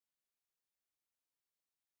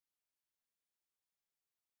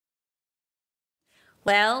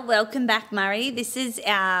Well, welcome back, Murray. This is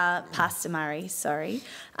our Pastor Murray,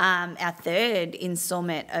 our third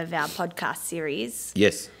instalment of our podcast series.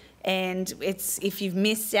 Yes. And if you've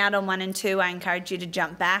missed out on 1 and 2, I encourage you to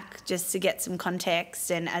jump back just to get some context.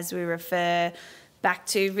 And as we refer back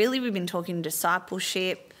to, really, we've been talking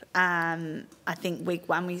discipleship. I think week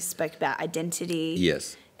 1 we spoke about identity.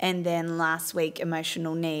 Yes. And then last week,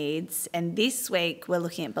 emotional needs. And this week, we're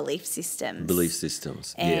looking at belief systems. Belief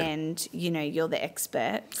systems, And, you're the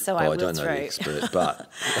expert, so I I will don't know throw... the expert, but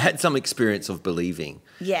I had some experience of believing.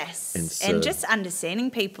 Yes, And and just understanding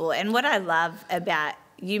people. And what I love about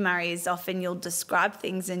you, Murray, is often you'll describe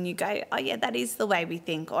things and you go, oh, yeah, that is the way we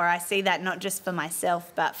think. Or I see that not just for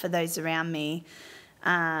myself, but for those around me.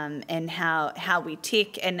 And how we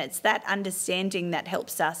tick, and it's that understanding that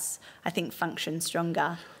helps us, I think, function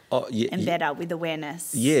stronger and better with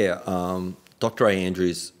awareness. Yeah, Dr. A.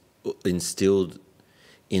 Andrews instilled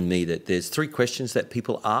in me that there's 3 questions that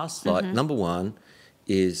people ask. Like, number 1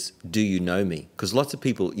 is, do you know me? Because lots of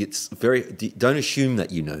people, don't assume that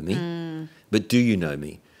you know me, but do you know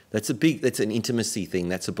me? That's an intimacy thing.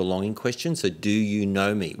 That's a belonging question. So do you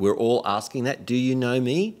know me? We're all asking that. Do you know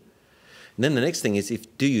me? And then the next thing is, if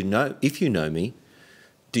you know me,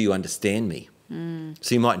 do you understand me?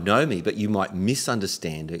 So you might know me, but you might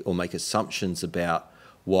misunderstand it or make assumptions about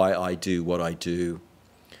why I do what I do.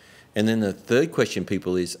 And then the third question,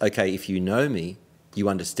 people, is, okay, if you know me, you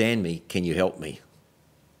understand me, can you help me?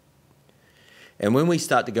 And when we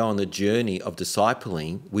start to go on the journey of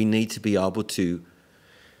discipling, we need to be able to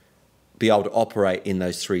operate in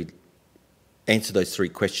answer those 3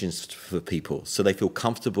 questions for people so they feel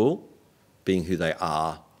comfortable being who they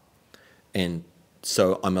are, and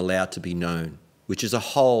so I'm allowed to be known, which is a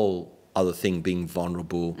whole other thing, being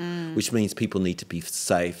vulnerable, which means people need to be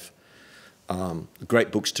safe.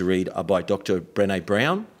 Great books to read are by Dr. Brené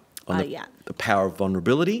Brown on the power of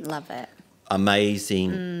vulnerability. Love it.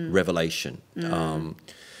 Amazing revelation.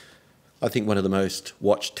 I think one of the most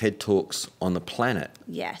watched TED Talks on the planet.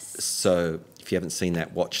 Yes. So if you haven't seen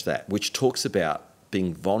that, watch that, which talks about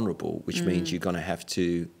being vulnerable, which means you're going to have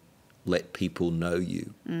to let people know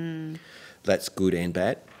you. That's good and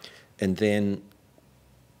bad. And then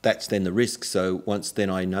that's then the risk. So once then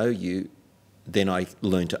I know you, then I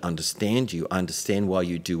learn to understand you. I understand why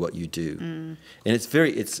you do what you do. And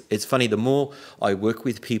it's funny, the more I work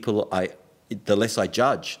with people, the less I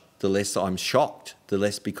judge, the less I'm shocked, the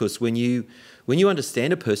less, because when you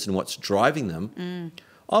understand a person, what's driving them,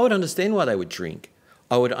 I would understand why they would drink.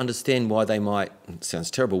 I would understand why they might, it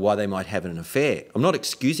sounds terrible, why they might have an affair. I'm not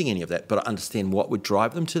excusing any of that, but I understand what would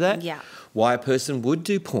drive them to that. Yeah. Why a person would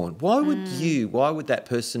do porn. Why would that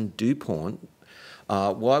person do porn?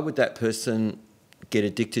 Why would that person get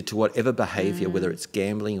addicted to whatever behaviour, whether it's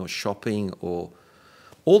gambling or shopping or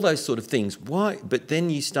all those sort of things? Why? But then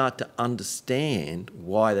you start to understand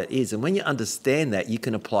why that is. And when you understand that, you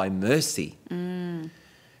can apply mercy,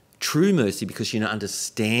 true mercy, because you're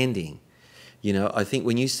understanding. I think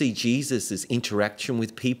when you see Jesus' interaction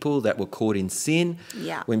with people that were caught in sin,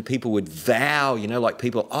 when people would vow, like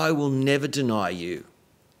people, I will never deny you.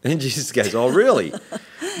 And Jesus goes, oh, really?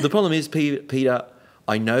 The problem is, Peter,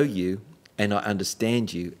 I know you and I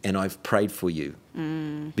understand you and I've prayed for you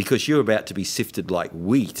because you're about to be sifted like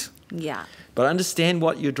wheat. Yeah. But understand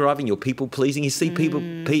what you're driving, you're people-pleasing. You see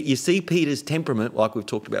you see Peter's temperament, like we've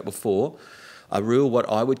talked about before, a real, what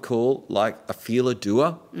I would call like a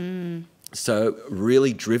feeler-doer. So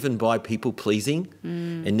really driven by people-pleasing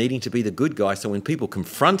and needing to be the good guy. So when people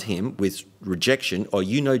confront him with rejection, oh,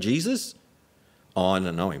 you know Jesus? Oh, I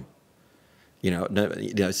don't know him.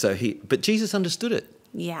 But Jesus understood it.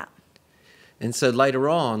 Yeah. And so later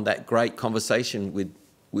on, that great conversation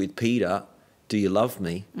with Peter, do you love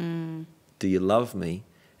me? Do you love me?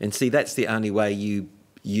 And see, that's the only way you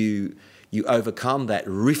overcome that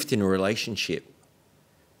rift in a relationship,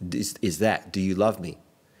 is that, do you love me?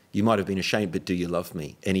 You might have been ashamed, but do you love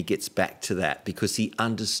me? And he gets back to that because he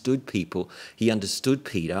understood people. He understood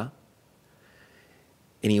Peter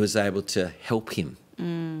and he was able to help him.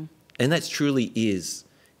 And that truly is,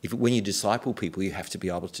 when you disciple people, you have to be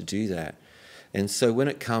able to do that. And so when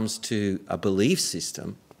it comes to a belief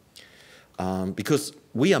system, because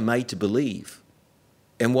we are made to believe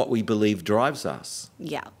and what we believe drives us.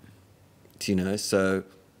 Yeah. So...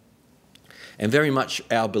 And very much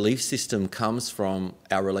our belief system comes from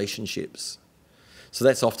our relationships. So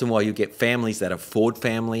that's often why you get families that are a Ford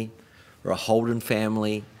family or a Holden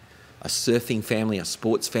family, a surfing family, a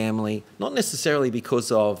sports family, not necessarily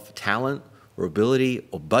because of talent or ability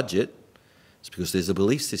or budget. It's because there's a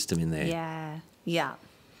belief system in there. Yeah, yeah.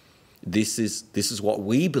 This is what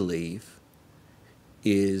we believe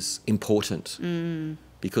is important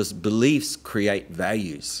because beliefs create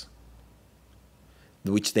values,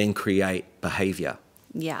 which then create behaviour.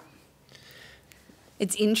 Yeah.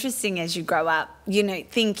 It's interesting as you grow up, you know,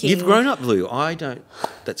 thinking... You've grown up, Lou. I don't...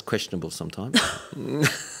 That's questionable sometimes.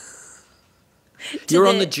 You're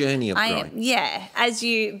on the journey of growing. Yeah,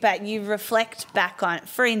 but you reflect back on...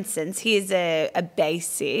 For instance, here's a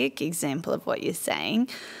basic example of what you're saying.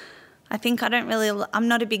 I think I'm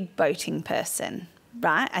not a big boating person,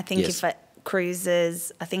 right? I think Yes.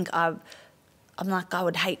 cruises, I think I'm like, I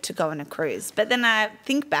would hate to go on a cruise. But then I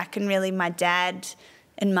think back and really my dad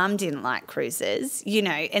and mum didn't like cruises, you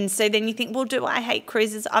know. And so then you think, well, do I hate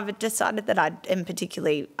cruises? I've decided that and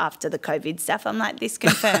particularly after the COVID stuff, I'm like, this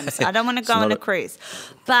confirms. I don't want to go on a cruise.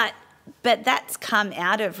 But that's come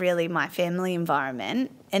out of really my family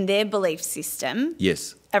environment and their belief system.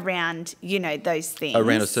 Yes. Around, you know, those things.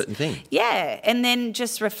 Around a certain thing. Yeah. And then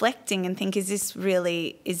just reflecting and think, is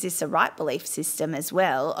this a right belief system as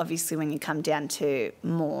well? Obviously, when you come down to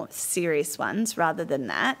more serious ones rather than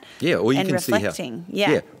that. Yeah, or you and can reflecting. see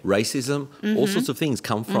how racism, all sorts of things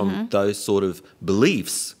come from those sort of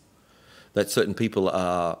beliefs that certain people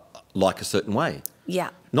are like a certain way.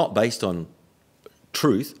 Yeah. Not based on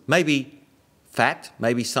truth, maybe fact,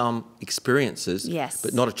 maybe some experiences, Yes.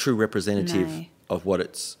 but not a true representative of what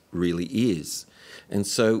it really is. And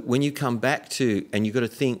so when you come back to, and you've got to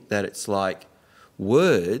think that it's like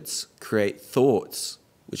words create thoughts,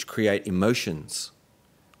 which create emotions,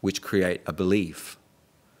 which create a belief.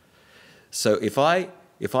 So if I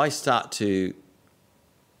start to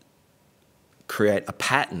create a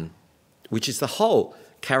pattern, which is the whole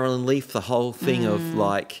Carolyn Leaf, the whole thing of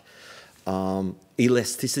like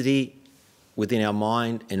elasticity within our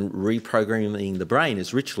mind and reprogramming the brain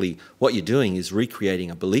is richly what you're doing is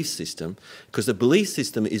recreating a belief system, because the belief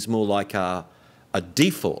system is more like a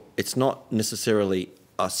default. It's not necessarily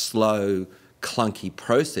a slow, clunky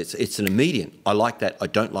process. It's an immediate. I like that. I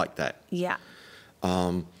don't like that. Yeah.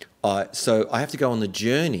 So I have to go on the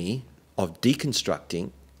journey of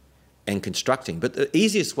deconstructing and constructing. But the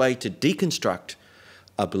easiest way to deconstruct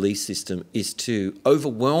a belief system is to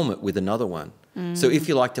overwhelm it with another one. So if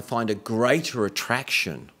you like to find a greater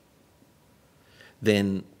attraction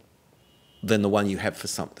than the one you have for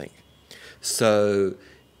something. So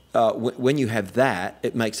when you have that,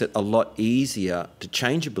 it makes it a lot easier to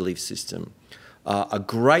change a belief system. A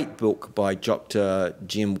great book by Dr.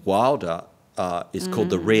 Jim Wilder is called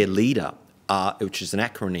The Rare Leader, which is an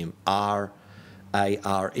acronym, R-A-R-E,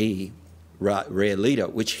 Rare Leader,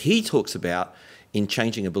 which he talks about in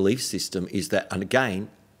changing a belief system is that, and again,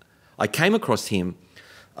 I came across him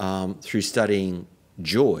through studying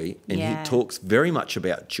joy, and he talks very much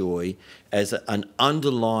about joy as an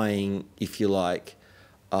underlying, if you like,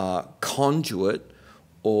 conduit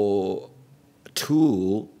or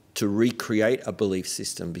tool to recreate a belief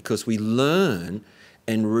system, because we learn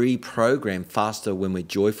and reprogram faster when we're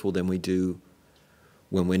joyful than we do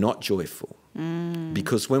when we're not joyful.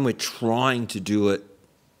 Because when we're trying to do it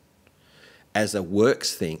as a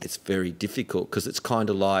works thing, it's very difficult, because it's kind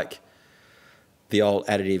of like the old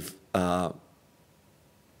additive,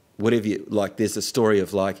 whatever you like. There's a story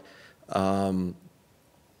of like a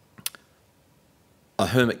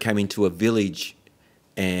hermit came into a village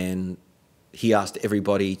and he asked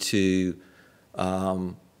everybody to,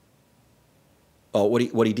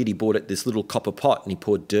 what he did, he bought this little copper pot and he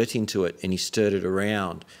poured dirt into it and he stirred it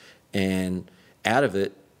around, and out of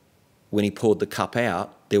it, when he poured the cup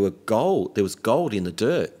out, there was gold in the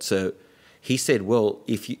dirt. So he said, well,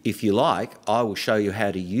 if you like, I will show you how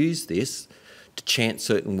to use this to chant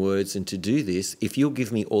certain words and to do this. If you'll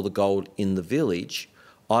give me all the gold in the village,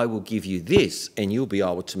 I will give you this and you'll be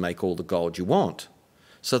able to make all the gold you want.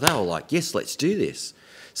 So they were like, yes, let's do this.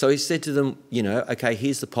 So he said to them, you know, okay,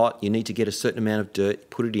 here's the pot. You need to get a certain amount of dirt,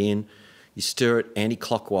 put it in, you stir it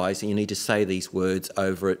anti-clockwise, and you need to say these words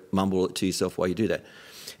over it, mumble it to yourself while you do that.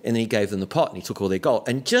 And then he gave them the pot and he took all their gold.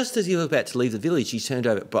 And just as he was about to leave the village, he turned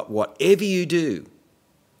over, but whatever you do,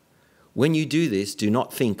 when you do this, do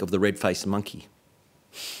not think of the red-faced monkey.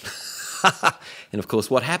 And of course,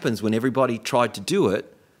 what happens when everybody tried to do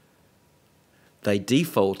it, they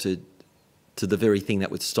defaulted to the very thing that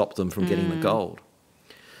would stop them from getting the gold.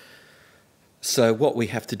 So what we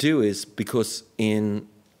have to do is, because in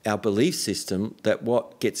our belief system, that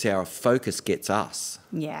what gets our focus gets us.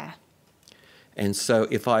 Yeah. And so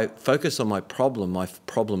if I focus on my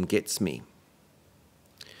problem gets me.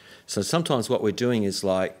 So sometimes what we're doing is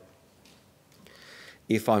like,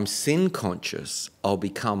 if I'm sin conscious, I'll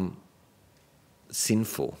become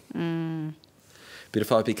sinful. But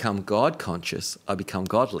if I become God conscious, I become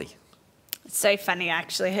godly. It's so funny. I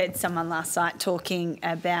actually heard someone last night talking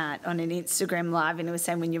about on an Instagram live, and it was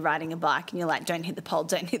saying when you're riding a bike and you're like, don't hit the pole,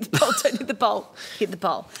 don't hit the pole, don't hit the pole, hit the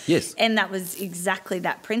pole. Yes. And that was exactly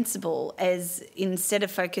that principle, as instead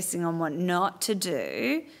of focusing on what not to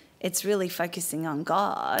do, it's really focusing on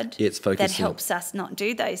God. It's focusing. That helps us not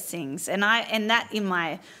do those things. And that in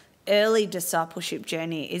my early discipleship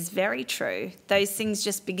journey is very true. Those things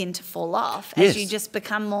just begin to fall off as you just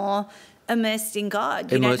become more immersed in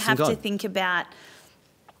God. You don't have to think about,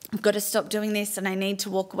 I've got to stop doing this and I need to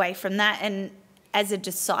walk away from that. And as a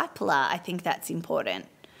discipler, I think that's important.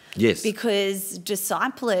 Yes. Because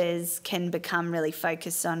disciplers can become really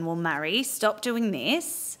focused on, well, Murray, stop doing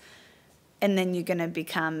this, and then you're going to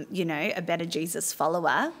become, a better Jesus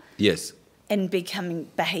follower. Yes. And becoming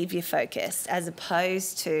behaviour focused, as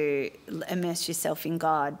opposed to immerse yourself in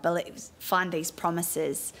God, find these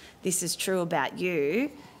promises. This is true about you.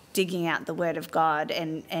 Digging out the word of God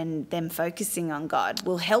and them focusing on God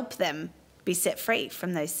will help them be set free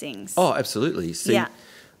from those things. Oh, absolutely. See,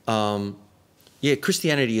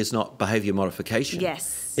 Christianity is not behaviour modification.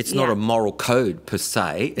 Yes. It's not a moral code per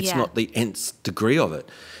se. It's not the nth degree of it.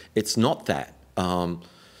 It's not that.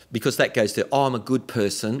 Because that goes to, I'm a good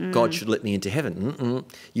person, God should let me into heaven. Mm-mm.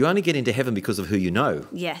 You only get into heaven because of who you know.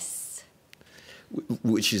 Yes.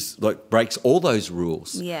 Which is breaks all those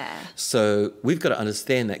rules. Yeah. So we've got to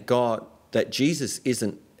understand that Jesus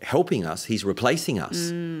isn't helping us, he's replacing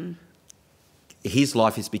us. His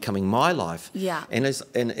life is becoming my life. Yeah. And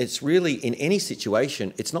it's really, in any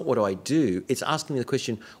situation, it's not what I do, it's asking me the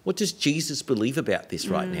question, what does Jesus believe about this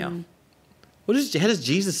right now? How does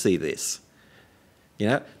Jesus see this?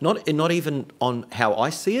 Not even on how I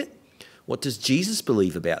see it. What does Jesus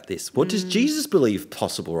believe about this? What does Jesus believe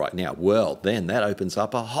possible right now? Well, then that opens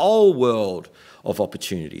up a whole world of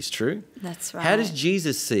opportunities, true? That's right. How does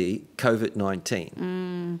Jesus see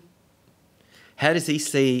COVID-19? How does he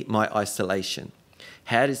see my isolation?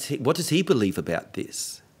 What does he believe about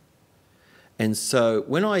this? And so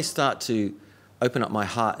when I start to open up my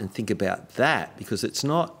heart and think about that, because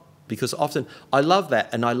often I love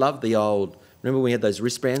that, and I love the old, remember we had those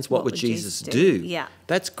wristbands, what would Jesus do? Yeah.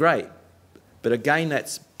 That's great. But again,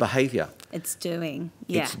 that's behaviour. It's doing.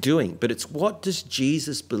 Yeah. It's doing. But it's, what does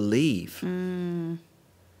Jesus believe?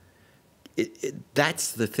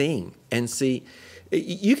 That's the thing. And see,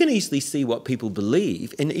 you can easily see what people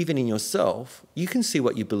believe, and even in yourself, you can see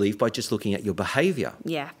what you believe by just looking at your behaviour.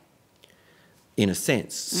 Yeah. In a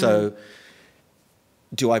sense. So,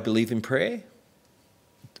 do I believe in prayer?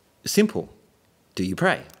 Simple. Do you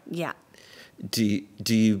pray? Yeah. Do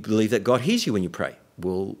you believe that God hears you when you pray?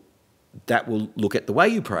 Well, that will look at the way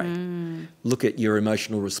you pray. Look at your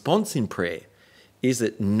emotional response in prayer. Is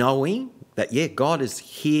it knowing that, God is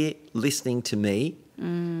here listening to me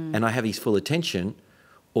and I have his full attention?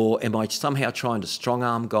 Or am I somehow trying to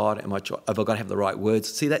strong-arm God? Have I got to have the right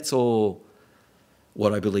words? See, that's all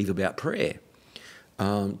what I believe about prayer.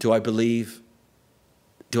 Do I believe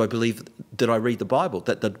that I read the Bible,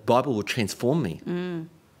 that the Bible will transform me?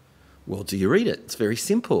 Well, do you read it? It's very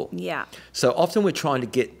simple. Yeah. So often we're trying to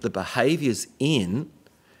get the behaviours in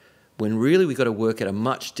when really we've got to work at a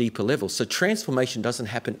much deeper level. So transformation doesn't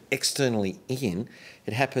happen externally in,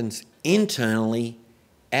 it happens internally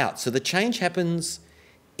out. So the change happens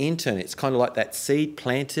internally. It's kind of like that seed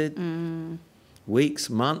planted, weeks,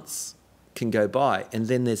 months can go by, and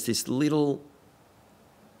then there's this little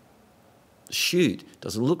shoot.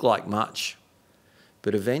 Doesn't look like much,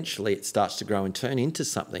 but eventually it starts to grow and turn into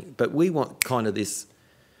something. But we want kind of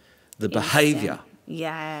the behaviour.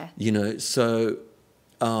 Yeah. So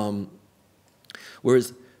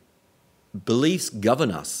whereas beliefs govern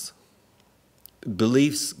us.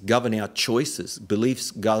 Beliefs govern our choices. Beliefs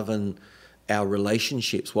govern our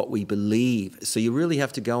relationships, what we believe. So you really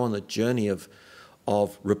have to go on the journey of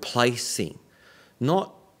replacing,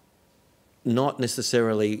 not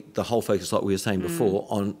necessarily the whole focus, like we were saying before,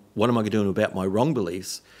 on what am I doing about my wrong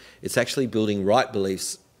beliefs. It's actually building right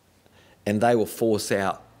beliefs, and they will force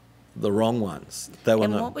out the wrong ones.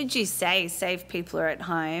 And what would you say if people are at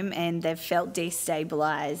home and they've felt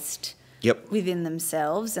destabilised within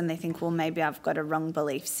themselves, and they think, well, maybe I've got a wrong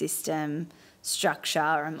belief system, structure,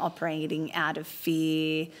 or I'm operating out of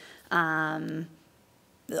fear,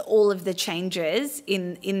 all of the changes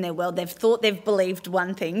in their world. They've thought they've believed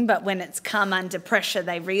one thing, but when it's come under pressure,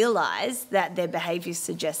 they realise that their behaviour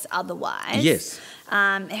suggests otherwise. Yes.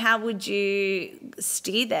 How would you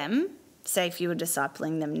steer them, say if you were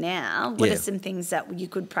discipling them now? What are some things that you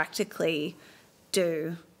could practically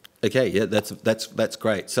do? Okay, that's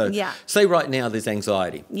great. So say right now there's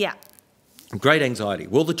anxiety. Yeah. Great anxiety.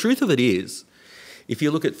 Well, the truth of it is, if you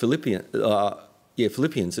look at Philippians,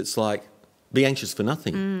 it's like, be anxious for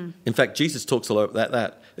nothing. In fact, Jesus talks a lot about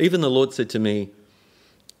that. Even the Lord said to me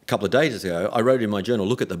a couple of days ago, I wrote in my journal,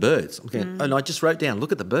 look at the birds. And I just wrote down,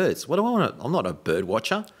 look at the birds. What do I want to? I'm not a bird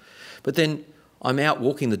watcher. But then I'm out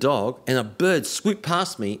walking the dog and a bird swooped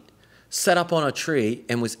past me, sat up on a tree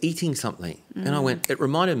and was eating something. And I went, it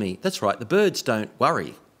reminded me, that's right, the birds don't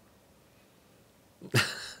worry.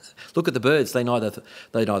 Look at the birds. They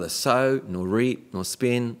neither sow nor reap nor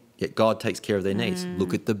spin, yet God takes care of their needs.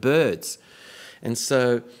 Look at the birds. And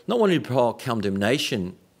so not wanting to pour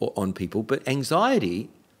condemnation on people, but anxiety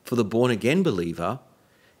for the born-again believer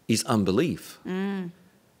is unbelief. And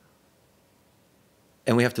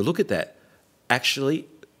we have to look at that. Actually,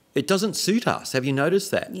 it doesn't suit us. Have you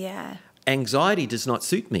noticed that? Yeah. Anxiety does not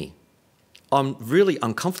suit me. I'm really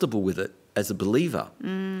uncomfortable with it as a believer.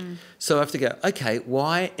 So I have to go, okay,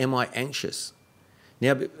 why am I anxious?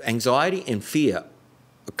 Now, anxiety and fear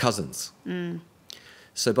are cousins.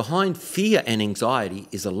 So behind fear and anxiety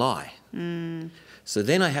is a lie. So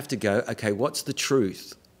then I have to go, okay, what's the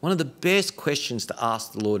truth? One of the best questions to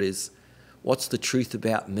ask the Lord is, what's the truth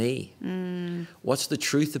about me? What's the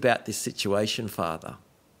truth about this situation, Father?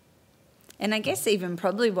 And I guess even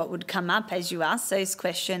probably what would come up as you ask those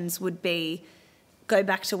questions would be, go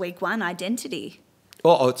back to week 1, identity.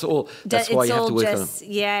 Oh, it's all, that's why you have to work on it.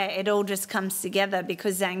 Yeah, it all just comes together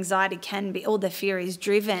because anxiety can be, all the fear is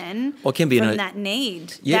driven can be from that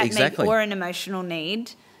need. Yeah, that exactly. Need, or an emotional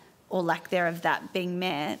need or lack thereof that being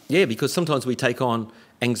met. Yeah, because sometimes we take on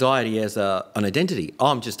anxiety as an identity. Oh,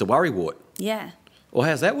 I'm just a worrywart. Yeah. Well,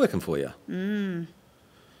 how's that working for you?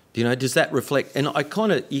 You know, does that reflect? And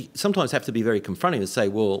you sometimes have to be very confronting and say,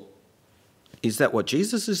 well, is that what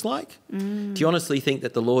Jesus is like? Do you honestly think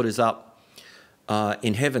that the Lord is up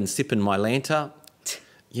in heaven sipping my Lanta,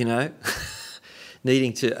 you know,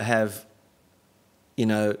 needing to have, you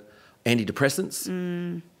know, antidepressants?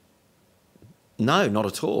 No, not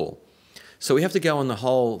at all. So we have to go on the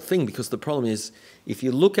whole thing, because the problem is, if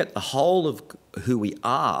you look at the whole of who we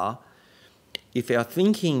are, if our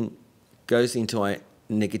thinking goes into a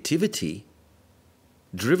negativity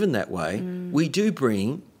driven that way, we do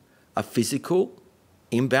bring a physical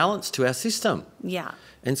imbalance to our system. Yeah.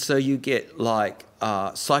 And so you get like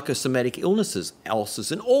psychosomatic illnesses,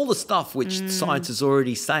 ulcers, and all the stuff which science is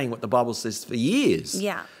already saying what the Bible says for years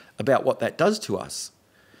about what that does to us.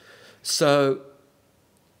 So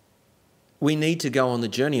we need to go on the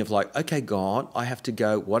journey of like, okay, God, I have to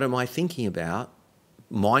go, what am I thinking about?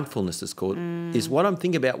 Mindfulness is called, is what I'm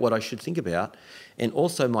thinking about, what I should think about. And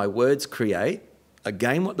also my words create,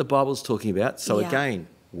 again, what the Bible's talking about. So again,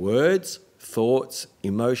 words, thoughts,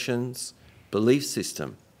 emotions, belief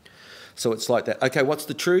system. So it's like that. Okay, what's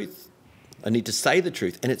the truth? I need to say the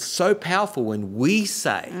truth. And it's so powerful when we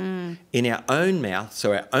say in our own mouth,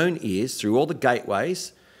 so our own ears, through all the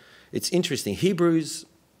gateways. It's interesting. Hebrews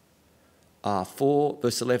 4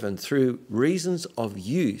 verse 11, through reasons of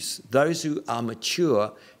use, those who are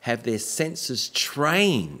mature have their senses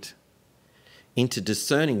trained into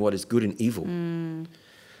discerning what is good and evil.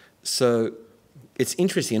 So it's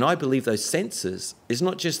interesting, and I believe those senses is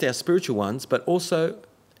not just our spiritual ones, but also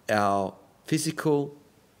our physical,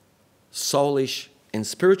 soulish, and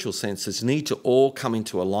spiritual senses need to all come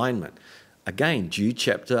into alignment. Again, Jude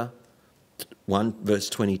chapter 1 verse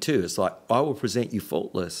 22, it's like, I will present you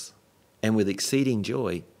faultless and with exceeding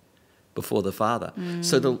joy before the Father.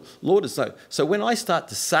 So the Lord is so when I start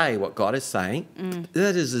to say what God is saying,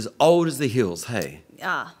 that is as old as the hills, hey?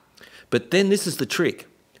 But then this is the trick,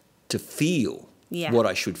 to feel what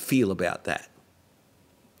I should feel about that.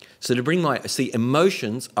 So to bring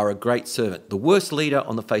emotions are a great servant, the worst leader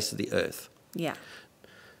on the face of the earth. Yeah.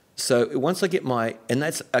 So once I get and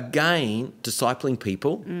that's again, discipling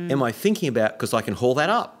people, am I thinking about, because I can haul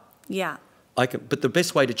that up. Yeah. But the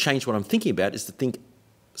best way to change what I'm thinking about is to think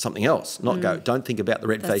something else, not go, don't think about the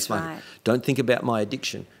red-faced monkey. Right. Don't think about my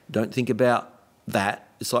addiction. Don't think about that.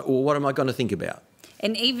 It's like, well, what am I going to think about?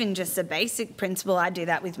 And even just a basic principle, I do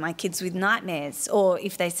that with my kids with nightmares. Or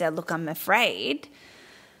if they say, look, I'm afraid,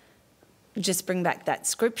 just bring back that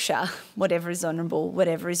scripture, whatever is honourable,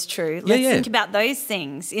 whatever is true. Let's think about those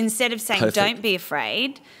things. Instead of saying, don't be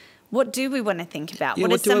afraid, what do we want to think about?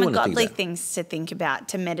 What are some godly things to think about,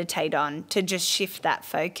 to meditate on, to just shift that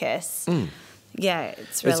focus? Yeah,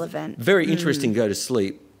 it's relevant. It's very interesting to go to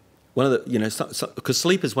sleep. One of the, because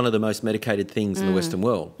sleep is one of the most medicated things in the Western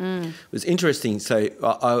world. It was interesting. So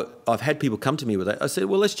I've had people come to me with that. I said,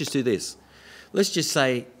 well, let's just do this. Let's just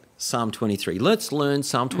say Psalm 23. Let's learn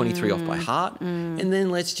Psalm 23 off by heart, and then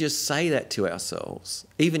let's just say that to ourselves,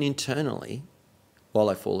 even internally, while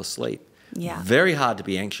I fall asleep. Yeah. Very hard to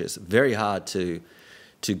be anxious, very hard to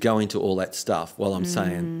to go into all that stuff while I'm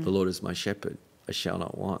saying, the Lord is my shepherd, I shall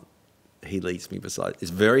not want. He leads me beside.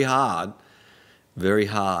 It's very hard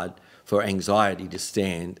for anxiety to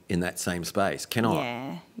stand in that same space. Cannot.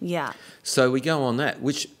 Yeah, yeah. So we go on that,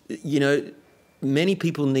 which, you know, many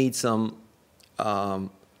people need some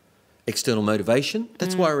external motivation.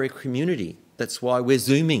 That's why we're a community. That's why we're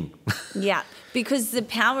Zooming. Yeah, because the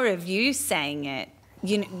power of you saying it,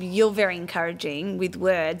 you know, you're very encouraging with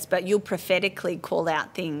words, but you'll prophetically call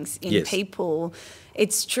out things in Yes. people.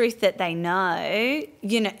 It's truth that they know,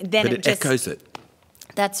 you know, then But it it just... echoes it.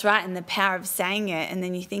 That's right, and the power of saying it, and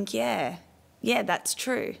then you think, yeah, that's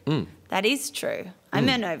true. That is true. I'm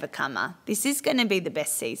an overcomer. This is going to be the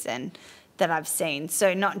best season that I've seen.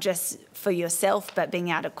 So not just for yourself, but being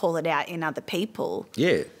able to call it out in other people.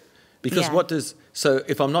 Yeah. Because so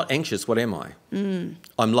if I'm not anxious, what am I?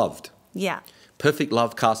 I'm loved. Yeah. Perfect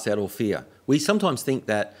love casts out all fear. We sometimes think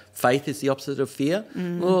that faith is the opposite of fear.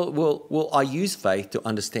 Well, I use faith to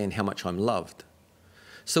understand how much I'm loved.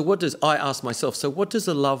 So I ask myself, so what does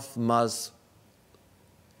a love muzz,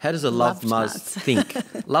 how does a love muzz think?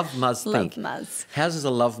 Love muzz think. Love muzz. How does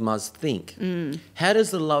a love muzz think? How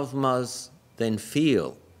does the love muzz then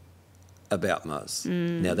feel about muzz?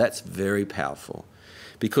 Now that's very powerful,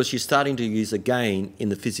 because you're starting to use, again, in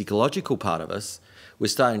the physiological part of us, we're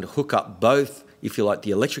starting to hook up both, if you like,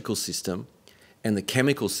 the electrical system and the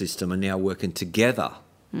chemical system are now working together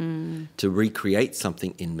to recreate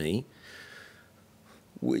something in me,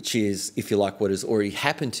 which is, if you like, what has already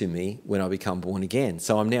happened to me when I become born again.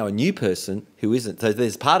 So I'm now a new person who isn't. So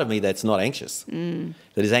there's part of me that's not anxious, that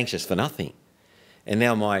is anxious for nothing. And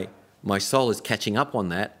now my soul is catching up on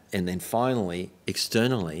that. And then finally,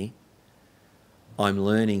 externally, I'm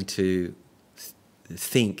learning to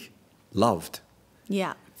think loved,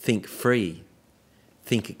 think free,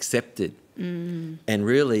 think accepted. And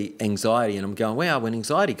really anxiety, and I'm going, wow, when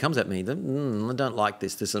anxiety comes at me, I don't like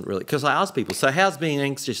this isn't really, because I ask people, so how's being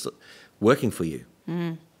anxious working for you?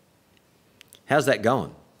 How's that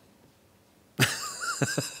going?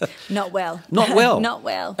 Not well. Not well. Not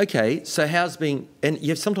well. Okay, so how's being, and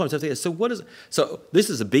you sometimes have to, so this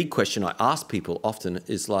is a big question I ask people often,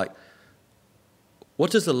 is like, what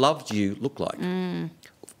does a loved you look like?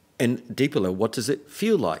 And deeper level, what does it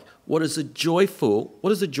feel like? What does a joyful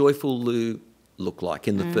Lou look like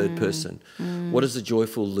in the third person? What does a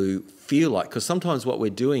joyful Lou feel like? Because sometimes what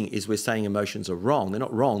we're doing is we're saying emotions are wrong. They're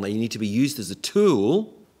not wrong. They need to be used as a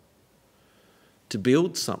tool to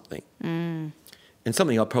build something. And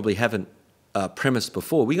something I probably haven't premised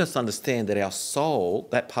before. We must understand that our soul,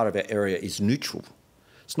 that part of our area, is neutral.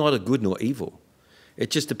 It's neither good nor evil.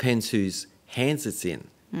 It just depends whose hands it's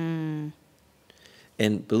in.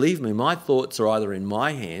 And believe me, my thoughts are either in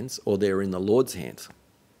my hands or they're in the Lord's hands.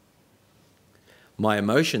 My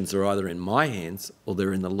emotions are either in my hands or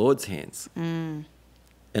they're in the Lord's hands. And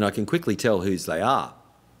I can quickly tell whose they are,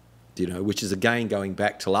 you know, which is again going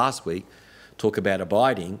back to last week, talk about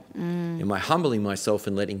abiding. Am I humbling myself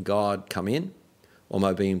and letting God come in? Or am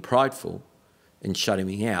I being prideful and shutting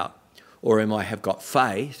me out? Or am I have got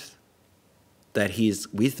faith that He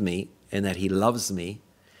is with me and that He loves me,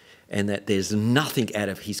 and that there's nothing out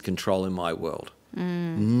of His control in my world.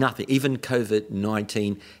 Nothing. Even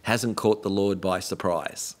COVID-19 hasn't caught the Lord by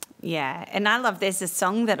surprise. Yeah, and I love, there's a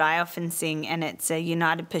song that I often sing, and it's a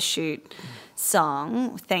United Pursuit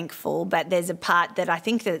song, Thankful, but there's a part that I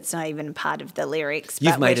think that it's not even part of the lyrics.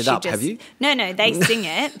 You've but made it up, have you? No, they sing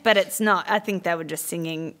it, but it's not. I think they were just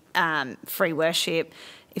singing free worship.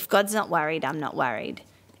 If God's not worried, I'm not worried.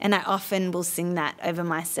 And I often will sing that over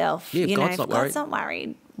myself. Yeah, if God's not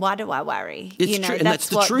worried, why do I worry? It's true, and that's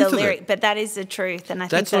the truth of it. But that is the truth, and I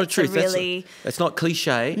think That's not a truth. really... That's not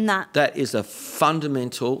cliche. Nah. That is a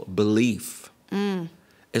fundamental belief.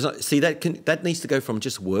 It's not, see, that needs to go from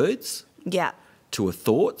just words to a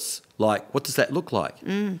thoughts, like, what does that look like?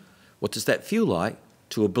 What does that feel like?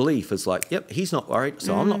 To a belief. It's like, yep, He's not worried,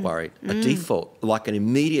 so I'm not worried. A default, like an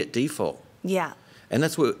immediate default. Yeah. And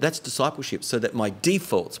that's discipleship, so that my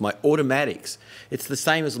defaults, my automatics, it's the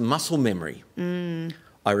same as muscle memory.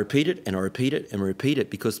 I repeat it and I repeat it and repeat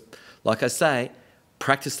it because, like I say,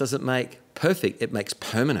 practice doesn't make perfect, it makes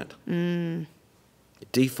permanent.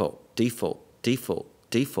 Default, default, default,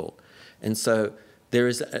 default. And so there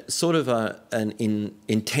is a sort of an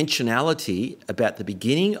intentionality about the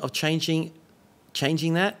beginning of changing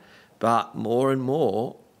that, but more and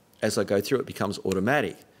more as I go through it becomes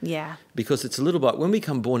automatic. Yeah. Because it's a little bit, when we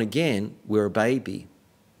become born again, we're a baby.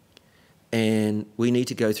 And we need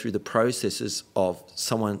to go through the processes of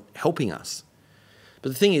someone helping us.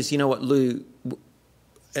 But the thing is, you know what, Lou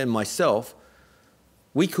and myself,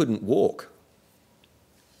 we couldn't walk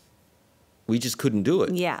We just couldn't do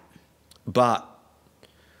it. Yeah. But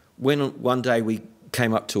when one day we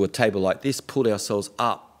came up to a table like this, pulled ourselves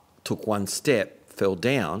up, took one step, fell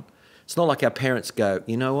down, it's not like our parents go,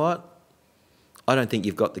 you know what? I don't think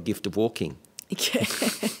you've got the gift of walking.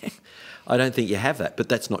 I don't think you have that. But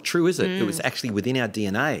that's not true, is it? It was actually within our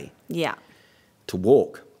DNA to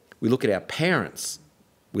walk. We look at our parents,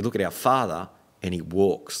 we look at our father, and he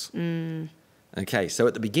walks. Okay, so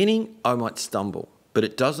at the beginning, I might stumble, but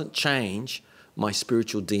it doesn't change my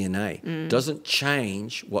spiritual DNA. It doesn't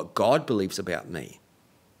change what God believes about me.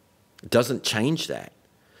 It doesn't change that.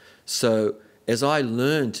 So as I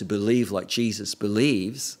learn to believe like Jesus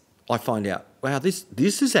believes, I find out, wow, this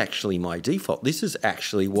is actually my default. This is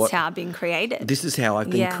actually what... It's how I've been created. This is how I've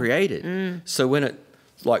been created. So when it,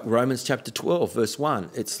 like Romans chapter 12, verse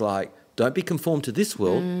 1, it's like, don't be conformed to this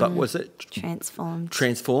world, but was it? Transformed.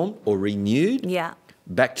 Transformed or renewed. Yeah.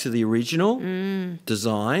 Back to the original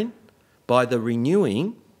design by the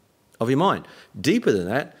renewing of your mind. Deeper than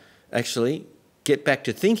that, actually, get back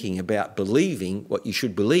to thinking about believing what you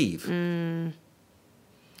should believe. And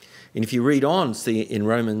if you read on, see in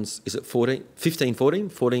Romans, is it 15,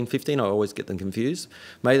 15, I always get them confused.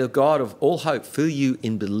 May the God of all hope fill you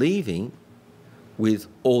in believing with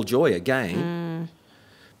all joy again,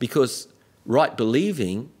 because right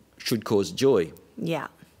believing should cause joy. Yeah.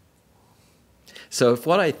 So if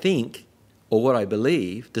what I think or what I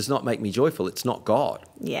believe does not make me joyful, it's not God.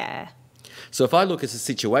 Yeah. So if I look at a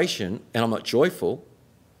situation and I'm not joyful,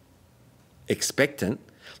 expectant,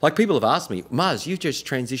 like people have asked me, Mars, you've just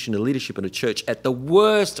transitioned to leadership in a church at the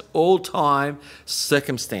worst all-time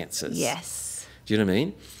circumstances. Yes. Do you know what I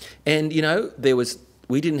mean? And, you know,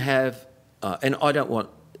 we didn't have, and I don't want,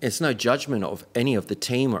 it's no judgment of any of the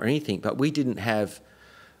team or anything, but we didn't have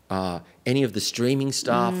any of the streaming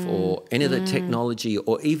stuff or any of the technology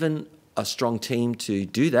or even a strong team to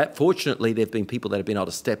do that. Fortunately, there have been people that have been able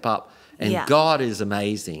to step up, and God is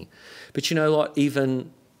amazing. But you know what,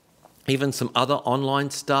 even some other online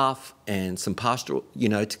stuff and some pastoral, you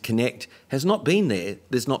know, to connect has not been there.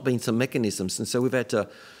 There's not been some mechanisms. And so we've had to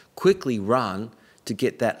quickly run to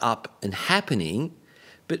get that up and happening.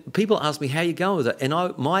 But people ask me, how are you going with it? And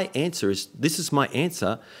my answer is, this is my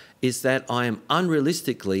answer, is that I am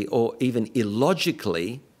unrealistically or even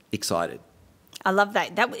illogically excited. I love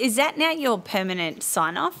that. Is that now your permanent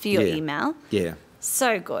sign-off for your email? Yeah.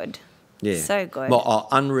 So good. Yeah. So good. Well,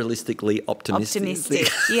 unrealistically optimistic. Optimistic,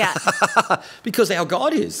 yeah. Because our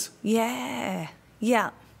God is. Yeah.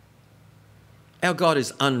 Yeah. Our God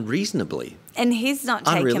is unreasonably. And he's not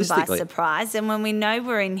taken by surprise. And when we know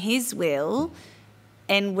we're in his will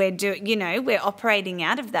and we're we're operating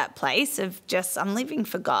out of that place of just, I'm living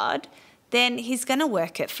for God, then he's going to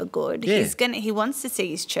work it for good. Yeah. He wants to see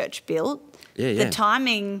his church built. Yeah. The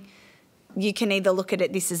timing, you can either look at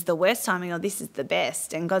it, this is the worst timing or this is the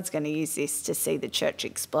best, and God's going to use this to see the church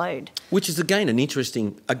explode. Which is, again,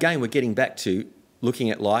 we're getting back to looking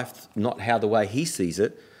at life, not how the way he sees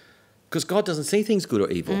it, because God doesn't see things good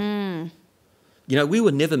or evil. You know, we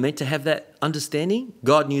were never meant to have that understanding.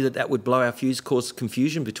 God knew that would blow our fuse, cause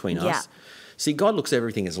confusion between us. See, God looks at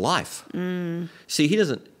everything as life. See, he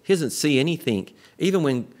doesn't see anything, even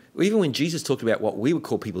when Jesus talked about what we would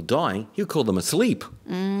call people dying, he would call them asleep.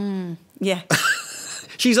 Yeah.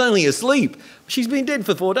 She's only asleep. She's been dead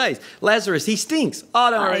for 4 days. Lazarus, he stinks.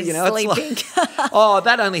 Oh, don't worry, sleeping. It's like,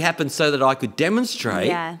 that only happened so that I could demonstrate.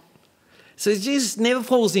 Yeah. So Jesus never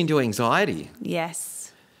falls into anxiety.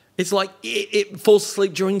 Yes. It's like it falls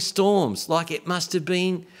asleep during storms. Like it must have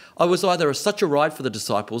been, I was either such a ride for the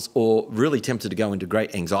disciples or really tempted to go into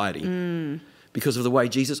great anxiety because of the way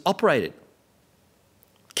Jesus operated.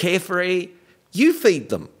 Carefree, you feed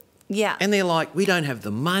them. Yeah. And they're like, we don't have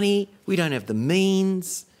the money, we don't have the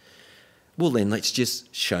means. Well, then let's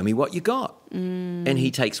just show me what you got. And he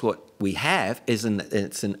takes what we have, it's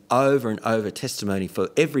an over and over testimony for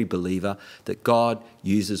every believer that God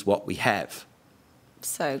uses what we have.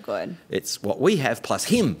 So good. It's what we have plus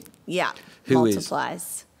him. Yeah. Who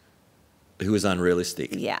multiplies. Who is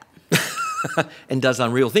unrealistic. Yeah. And does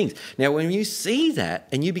unreal things. Now, when you see that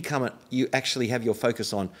and you actually have your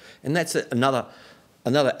focus on, and that's another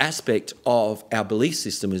aspect of our belief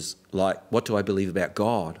system is like, what do I believe about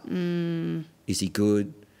God? Is he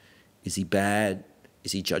good? Is he bad?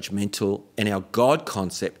 Is he judgmental? And our God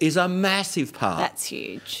concept is a massive part. That's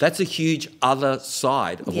huge. That's a huge other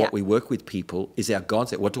side of what we work with people is our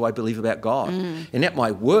concept. What do I believe about God? And at my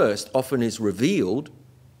worst often is revealed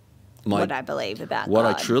what I believe about God. What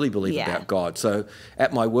I truly believe about God. So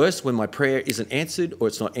at my worst, when my prayer isn't answered or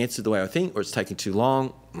it's not answered the way I think or it's taking too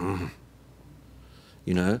long,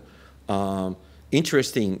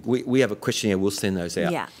 interesting. We have a questionnaire. We'll send those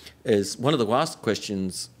out. Yeah. Is one of the last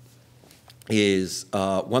questions is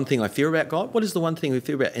one thing I fear about God. What is the one thing we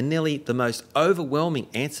fear about? And nearly the most overwhelming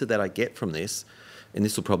answer that I get from this, and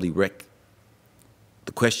this will probably wreck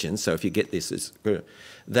the question, so if you get this, is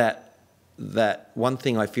that one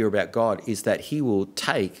thing I fear about God is that he will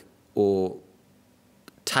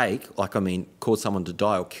cause someone to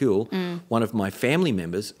die or kill one of my family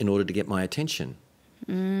members in order to get my attention.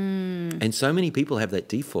 And so many people have that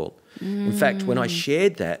default. In fact, when I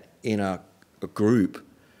shared that in a group,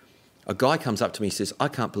 a guy comes up to me and says, I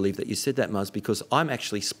can't believe that you said that, Muzz, because I'm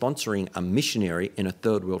actually sponsoring a missionary in a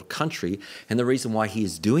third world country. And the reason why he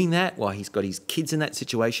is doing that, why he's got his kids in that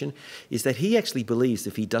situation, is that he actually believes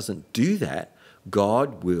if he doesn't do that,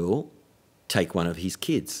 God will take one of his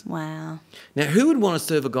kids. Wow. Now, who would want to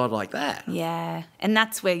serve a God like that? Yeah. And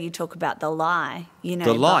that's where you talk about the lie. You know,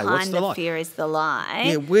 the lie. behind What's the lie? fear is the lie.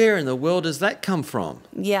 Yeah, where in the world does that come from?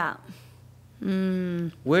 Yeah.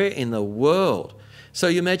 Where in the world? So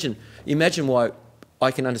you imagine why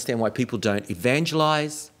I can understand why people don't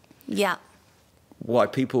evangelize. Yeah. Why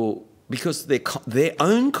people, because their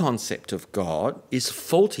own concept of God is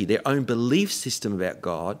faulty. Their own belief system about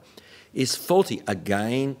God is faulty.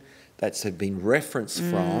 Again, that's been referenced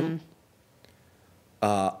from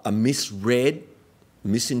a misread,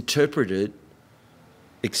 misinterpreted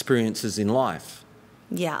experiences in life.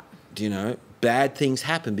 Yeah. Do you know? Bad things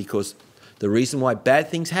happen because the reason why bad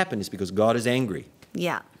things happen is because God is angry.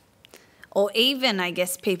 Yeah. Or even, I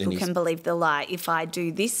guess, people can believe the lie, if I do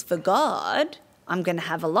this for God, I'm going to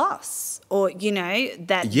have a loss. Or, you know,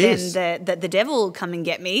 that then the devil will come and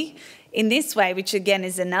get me in this way, which again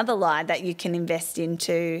is another lie that you can invest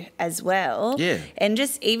into as well. Yeah. And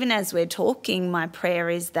just even as we're talking, my prayer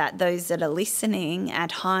is that those that are listening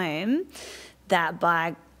at home, that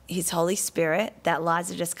by his Holy Spirit, that lies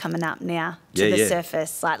are just coming up now to the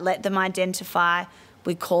surface. Like, let them identify.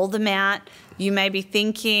 We call them out. You may be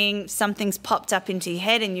thinking something's popped up into your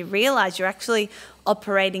head and you realise you're actually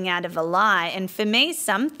operating out of a lie. And for me,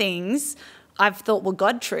 some things I've thought were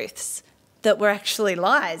God truths that were actually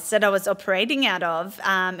lies that I was operating out of.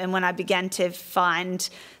 And when I began to find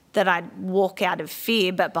that I'd walk out of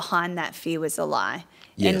fear, but behind that fear was a lie.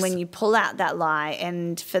 Yes. And when you pull out that lie,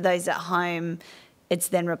 and for those at home, it's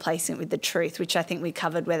then replacing it with the truth, which I think we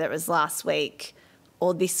covered, whether it was last week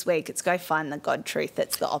or this week, it's go find the God truth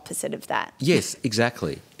that's the opposite of that. Yes,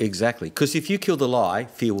 exactly. Because if you kill the lie,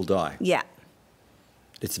 fear will die. Yeah.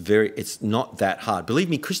 It's not that hard. Believe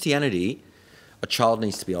me, Christianity, a child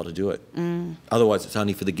needs to be able to do it. Otherwise, it's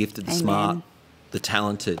only for the gifted, the smart, the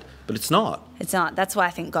talented. But it's not. It's not. That's why I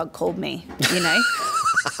think God called me, you know.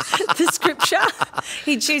 The scripture,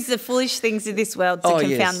 he chooses the foolish things of this world to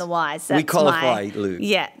confound the wise. That's we qualify, Lou.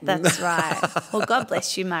 Yeah, that's right. Well, God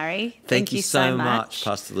bless you, Murray. Thank you so much,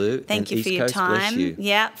 Pastor Lou. Thank you for your time. Bless you.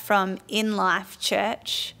 Yeah, from In Life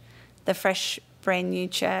Church, the fresh, brand new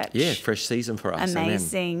church. Yeah, fresh season for us.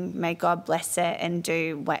 Amazing. Amen. May God bless it and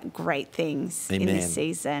do great things in this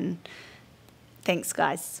season. Thanks,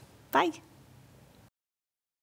 guys. Bye.